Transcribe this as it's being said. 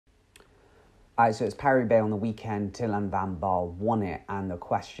So it's Paris-Roubaix on the weekend. Dylan Van Baarle won it, and the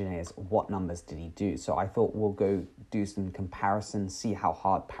question is, what numbers did he do? So I thought we'll go do some comparisons, see how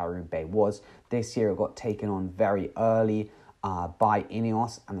hard Paris-Roubaix was. This year it got taken on very early by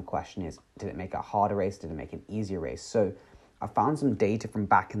Ineos, and the question is, did it make a harder race? Did it make an easier race? So I found some data from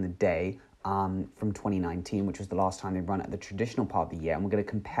back in the day, from 2019, which was the last time they run at the traditional part of the year, and we're going to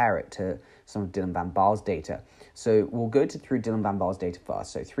compare it to some of Dylan Van Baarle's data. So we'll go through Dylan Van Baarle's data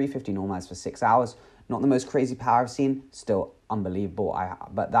first. So 350 normalized for 6 hours, not the most crazy power I've seen, still unbelievable.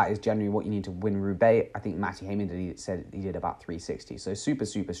 But that is generally what you need to win Roubaix. I think Matty Hayman said he did about 360, so super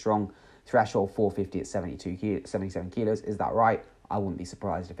strong. Threshold 450 at 77 kilos. Is that right? I wouldn't be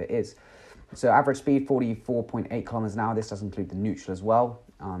surprised if it is. So average speed 44.8 kilometers an hour. This does include the neutral as well.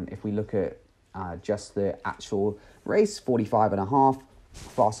 If we look at just the actual race, 45.5,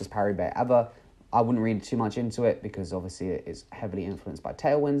 fastest Paris-Roubaix ever. I wouldn't read too much into it because obviously it is heavily influenced by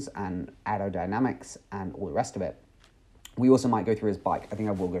tailwinds and aerodynamics and all the rest of it. We also might go through his bike. I think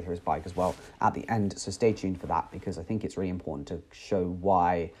I will go through his bike as well at the end, so stay tuned for that because I think it's really important to show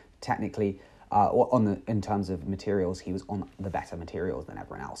why technically, in terms of materials, he was on the better materials than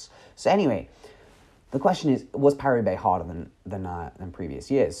everyone else. So anyway, the question is, was Paris-Roubaix harder than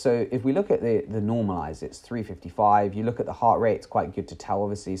previous years? So if we look at the normalized, it's 355. You look at the heart rate, it's quite good to tell,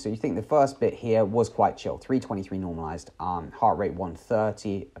 obviously. So you think the first bit here was quite chill, 323 normalized, heart rate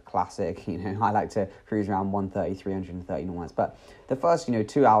 130, a classic. I like to cruise around 130, 330 normalized. But the first,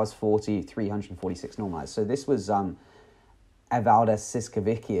 2 hours 40, 346 normalized. So this was Evaldas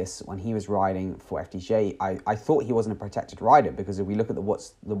Siskevicius, when he was riding for FDJ, I thought he wasn't a protected rider because if we look at the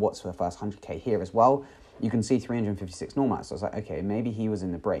watts for the first 100k here as well, you can see 356 normalized. So I was like, okay, maybe he was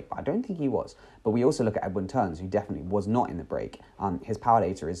in the break, but I don't think he was. But we also look at Edwin Turns, who definitely was not in the break. His power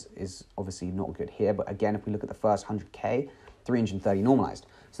data is obviously not good here, but again, if we look at the first 100k, 330 normalized.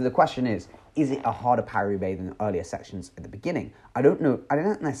 So the question is it a harder Paris-Roubaix than the earlier sections at the beginning? I don't know. I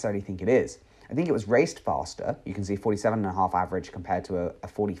don't necessarily think it is. I think it was raced faster. You can see 47.5 average compared to a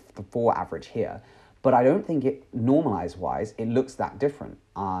 44 average here. But I don't think it, normalized-wise, it looks that different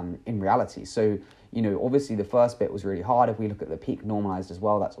in reality. So, obviously the first bit was really hard. If we look at the peak normalized as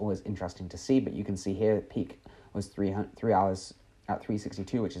well, that's always interesting to see. But you can see here, peak was 3 hours at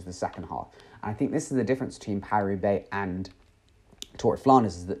 362, which is the second half. And I think this is the difference between Paris-Roubaix and Tour of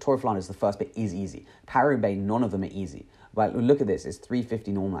Flanders, is that Tour of Flanders, the first bit is easy. Paris-Roubaix, none of them are easy. But look at this, it's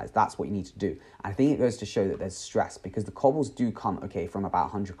 350 normalized. That's what you need to do. I think it goes to show that there's stress because the cobbles do come, from about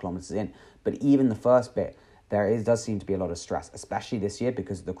 100 kilometers in. But even the first bit, does seem to be a lot of stress, especially this year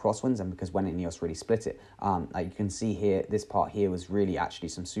because of the crosswinds and because when Ineos really split it. Like you can see here, this part here was really actually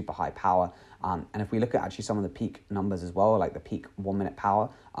some super high power. And if we look at actually some of the peak numbers as well, like the peak 1 minute power,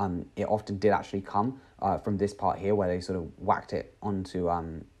 it often did actually come from this part here where they sort of whacked it onto,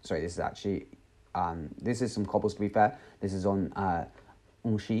 this is actually... this is some cobbles, to be fair. This is on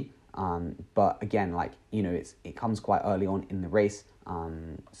Unschi. But again, it comes quite early on in the race.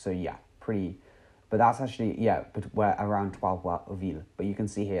 So yeah, pretty. But that's actually, but we're around 12 Ville. But you can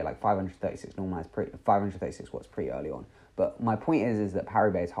see here, 536 normalized, 536 watts pretty early on. But my point is that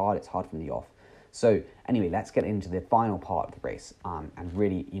Paris-Roubaix is hard. It's hard from the off. So anyway, let's get into the final part of the race and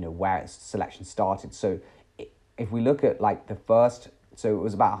really, where its selection started. So if we look at the first... So it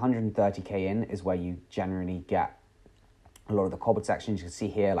was about 130k in is where you generally get a lot of the cobbled sections. You can see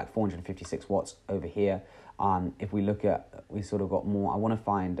here 456 watts over here. If we look at, we sort of got more. I want to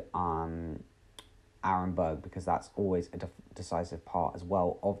find Arenberg because that's always a decisive part as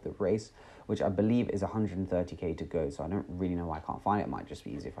well of the race, which I believe is 130k to go. So I don't really know why I can't find it. It might just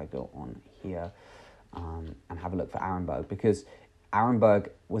be easy if I go on here and have a look for Arenberg because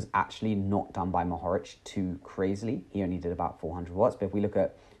Arenberg was actually not done by Mohoric too crazily. He only did about 400 watts. But if we look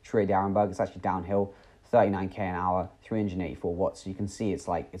at Trey de Arenberg, it's actually downhill, 39k an hour, 384 watts. So you can see it's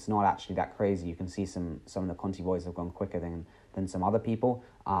not actually that crazy. You can see some of the Conti boys have gone quicker than some other people.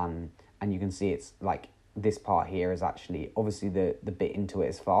 And you can see it's this part here is actually, obviously the bit into it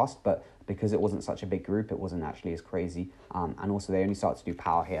is fast, but because it wasn't such a big group, it wasn't actually as crazy. And also they only start to do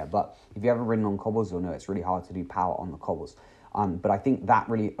power here. But if you've ever ridden on cobbles, you'll know it's really hard to do power on the cobbles. But I think that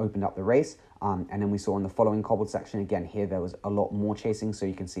really opened up the race. And then we saw in the following cobbled section, again, here there was a lot more chasing. So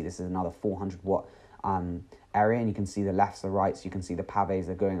you can see this is another 400 watt area. And you can see the lefts, the rights. You can see the pavés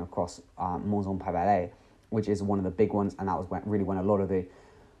are going across Monzon-Pavelé, which is one of the big ones. And that was when a lot of the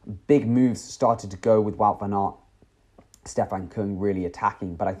big moves started to go with Wout van Aert, Stefan Kung really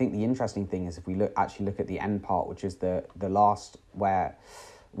attacking. But I think the interesting thing is if we look at the end part, which is the last where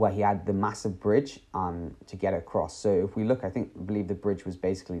he had the massive bridge to get across. So if we look, I believe the bridge was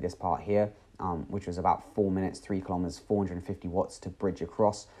basically this part here, which was about 4 minutes, 3 kilometers, 450 watts to bridge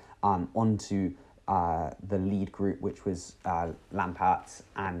across. onto the lead group, which was Lampaert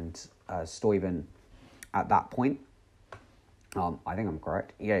and Stuyven at that point. I think I'm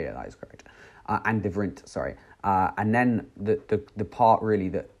correct. Yeah, that is correct. And De Vrient, sorry. And then the part really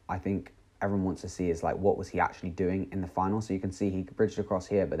that I think everyone wants to see is like, what was he actually doing in the final? So you can see he bridged across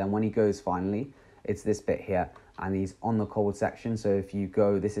here, but then when he goes finally, it's this bit here, and he's on the cobbled section. So if you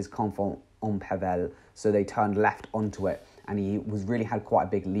go, this is Confont en Pével, so they turned left onto it, and he had quite a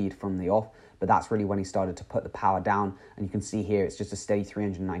big lead from the off, but that's really when he started to put the power down, and you can see here it's just a steady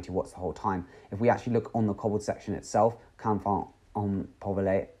 390 watts the whole time. If we actually look on the cobbled section itself, Confont en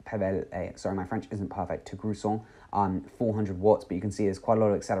Pével, sorry, my French isn't perfect, to Gruson, 400 watts, but you can see there's quite a lot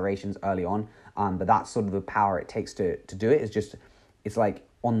of accelerations early on, but that's sort of the power it takes to do it. It's like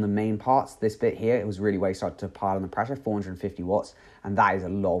on the main parts, this bit here, it was really where you started to pile on the pressure, 450 watts, and that is a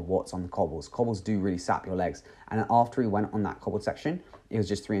lot of watts on the cobbles. Cobbles do really sap your legs, and then after he went on that cobbled section, it was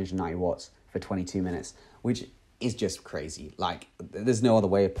just 390 watts for 22 minutes, which is just crazy. Like, there's no other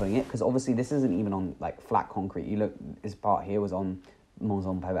way of putting it, because obviously this isn't even on like flat concrete. You look, this part here was on Mons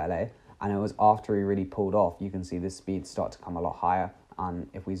en Pével, and it was after he really pulled off. You can see the speed start to come a lot higher.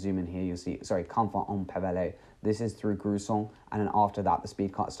 If we zoom in here, you'll see, sorry, Confont en Pével. This is through Gruson, and then after that, the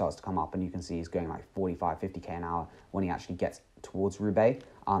speed starts to come up, and you can see he's going like 45, 50k an hour when he actually gets towards Roubaix.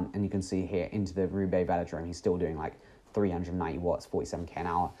 And you can see here into the Roubaix velodrome, he's still doing like 390 watts, 47k an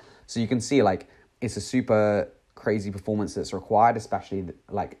hour. So you can see like it's a super crazy performance that's required, especially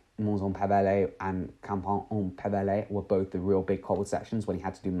like Mons en Pével and Confont en Pével were both the real big cobbled sections when he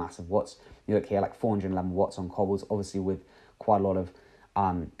had to do massive watts. You look here, like 411 watts on cobbles, obviously with quite a lot of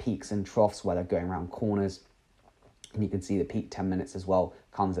peaks and troughs where they're going around corners. And you can see the peak 10 minutes as well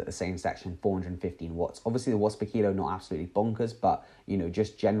comes at the same section, 415 watts. Obviously, the watts per kilo, not absolutely bonkers, but, you know,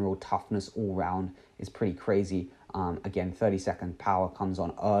 just general toughness all round is pretty crazy. Again, 30-second power comes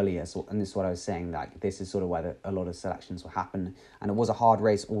on earlier. So, and this is what I was saying, like, this is sort of where a lot of selections will happen. And it was a hard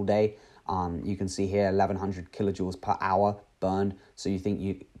race all day. You can see here 1,100 kilojoules per hour burned. So you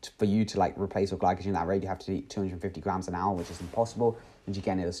think for you to like replace your glycogen at that rate, you have to eat 250 grams an hour, which is impossible. And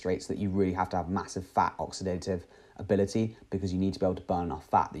again, illustrates that you really have to have massive fat oxidative ability, because you need to be able to burn enough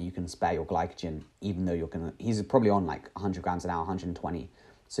fat that you can spare your glycogen, even though he's probably on like 100 grams an hour, 120.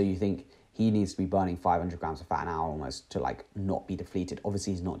 So you think he needs to be burning 500 grams of fat an hour almost to like not be depleted.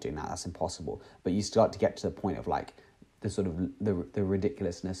 Obviously he's not doing that, that's impossible. But you start to get to the point of like the sort of the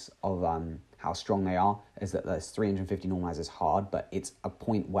ridiculously of how strong they are, is that this 350 normalized is hard, but it's a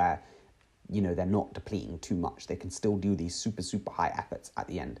point where, you know, they're not depleting too much. They can still do these super, super high efforts at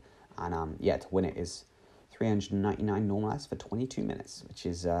the end. And yeah, to win it is 399 normalized for 22 minutes, which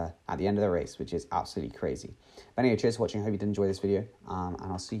is at the end of the race, which is absolutely crazy. But anyway, cheers for watching. I hope you did enjoy this video, and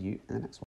I'll see you in the next one.